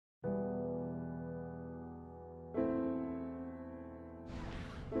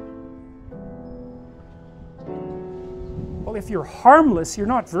example. If you're harmless, you're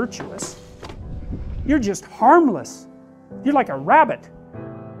not virtuous. You're just harmless. You're like a rabbit.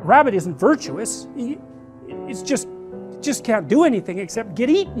 A rabbit isn't virtuous. It's just can't do anything except get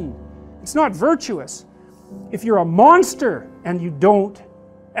eaten. It's not virtuous. If you're a monster and you don't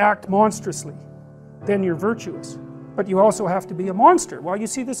act monstrously, then you're virtuous. But you also have to be a monster. Well, you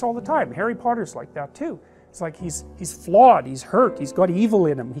see this all the time. Harry Potter's like that too. It's like he's flawed, he's hurt, he's got evil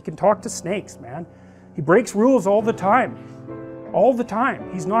in him. He can talk to snakes, man. He breaks rules all the time. All the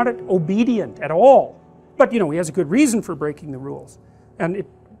time. He's not obedient at all. But, you know, he has a good reason for breaking the rules. And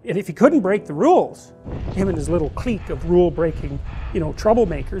if he couldn't break the rules, him and his little clique of rule-breaking, you know,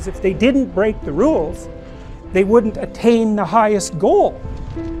 troublemakers, if they didn't break the rules, they wouldn't attain the highest goal.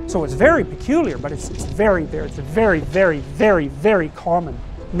 So it's very peculiar, but it's a very, very common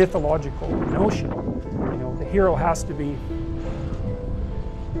mythological notion. You know, the hero has to be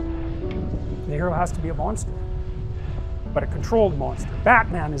a monster, but a controlled monster.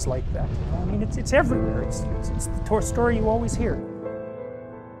 Batman is like that. You know? I mean, it's everywhere. It's the story you always hear.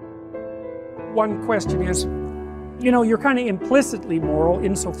 One question is, you know, you're kind of implicitly moral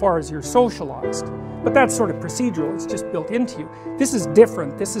insofar as you're socialized. But that's sort of procedural, it's just built into you. This is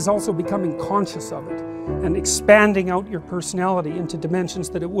different. This is also becoming conscious of it and expanding out your personality into dimensions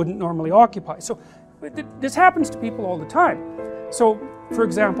that it wouldn't normally occupy. So this happens to people all the time. So, for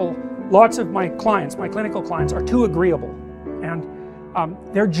example, lots of my clients, my clinical clients, are too agreeable. And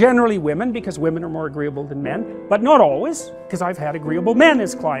they're generally women, because women are more agreeable than men, but not always, because I've had agreeable men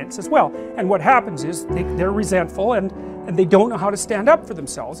as clients as well. And what happens is they're resentful and they don't know how to stand up for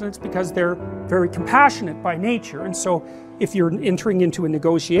themselves, and it's because they're very compassionate by nature. And so if you're entering into a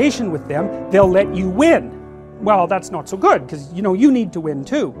negotiation with them, they'll let you win. Well, that's not so good, because you know you need to win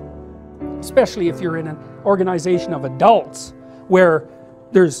too, especially if you're in an organization of adults where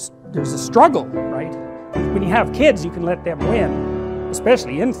there's a struggle, right? When you have kids, you can let them win,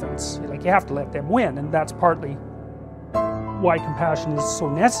 especially infants. Like, you have to let them win, and that's partly why compassion is so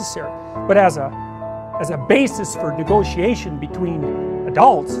necessary. But as a basis for negotiation between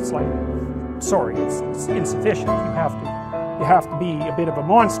adults, it's like, sorry, it's insufficient. You have to be a bit of a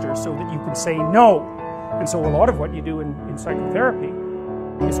monster so that you can say no. And so a lot of what you do in psychotherapy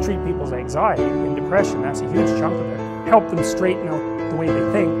is treat people's anxiety and depression. That's a huge chunk of it. Help them straighten out the way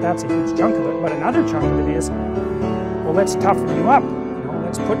they think. That's a huge chunk of it. But another chunk of it is, well, let's toughen you up. You know,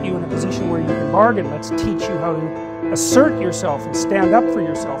 let's put you in a position where you can bargain. Let's teach you how to assert yourself and stand up for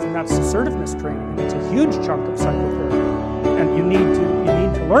yourself. And that's assertiveness training. And it's a huge chunk of psychotherapy. And you need to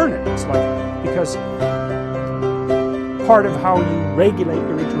learn it. It's like, because part of how you regulate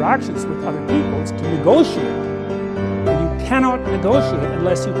your interactions with other people is to negotiate. And you cannot negotiate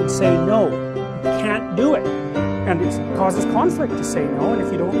unless you can say no. You can't do it. And it causes conflict to say no, and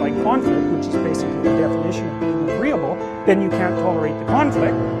if you don't like conflict, which is basically the definition of being agreeable, then you can't tolerate the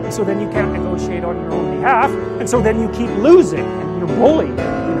conflict, and so then you can't negotiate on your own behalf, and so then you keep losing, and you're bullied, you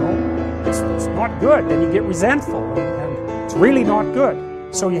know. It's not good, then you get resentful, and it's really not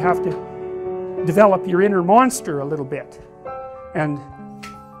good. So you have to develop your inner monster a little bit, and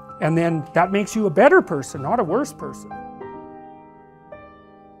then that makes you a better person, not a worse person.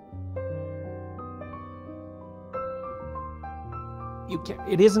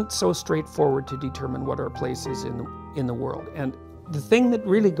 It isn't so straightforward to determine what our place is in the world. And the thing that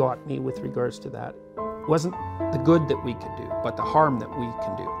really got me with regards to that wasn't the good that we could do, but the harm that we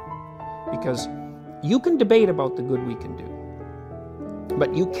can do. Because you can debate about the good we can do,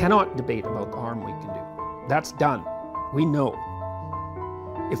 but you cannot debate about the harm we can do. That's done. We know,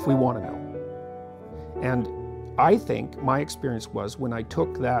 if we want to know. And I think my experience was, when I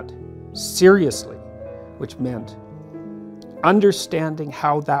took that seriously, which meant understanding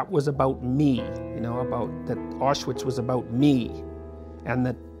how that was about me, you know, about that Auschwitz was about me, and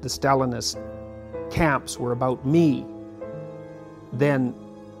that the Stalinist camps were about me, then,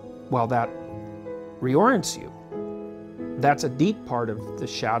 well, that reorients you. That's a deep part of the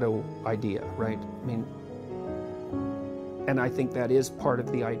shadow idea, right? I mean, and I think that is part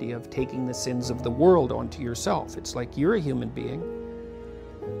of the idea of taking the sins of the world onto yourself. It's like, you're a human being,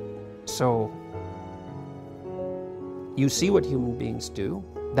 so you see what human beings do.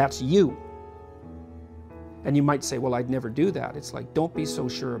 That's you. And you might say, well, I'd never do that. It's like, don't be so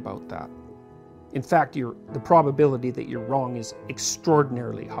sure about that. In fact, the probability that you're wrong is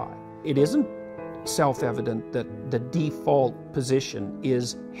extraordinarily high. It isn't self-evident that the default position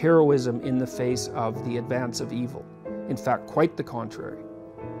is heroism in the face of the advance of evil. In fact, quite the contrary.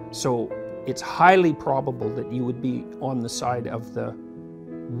 So it's highly probable that you would be on the side of the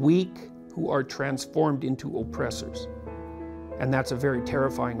weak who are transformed into oppressors. And that's a very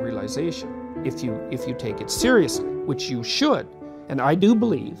terrifying realization if you take it seriously. which you should. And I do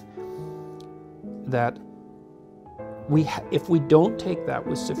believe that if we don't take that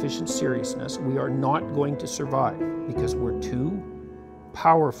with sufficient seriousness, we are not going to survive, because we're too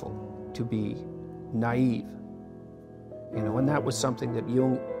powerful to be naive. You know, and that was something that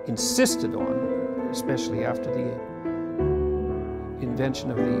Jung insisted on, especially after the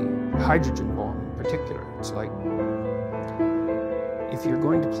invention of the hydrogen bomb in particular. It's like, if you're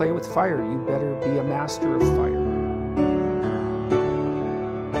going to play with fire, you better be a master of fire.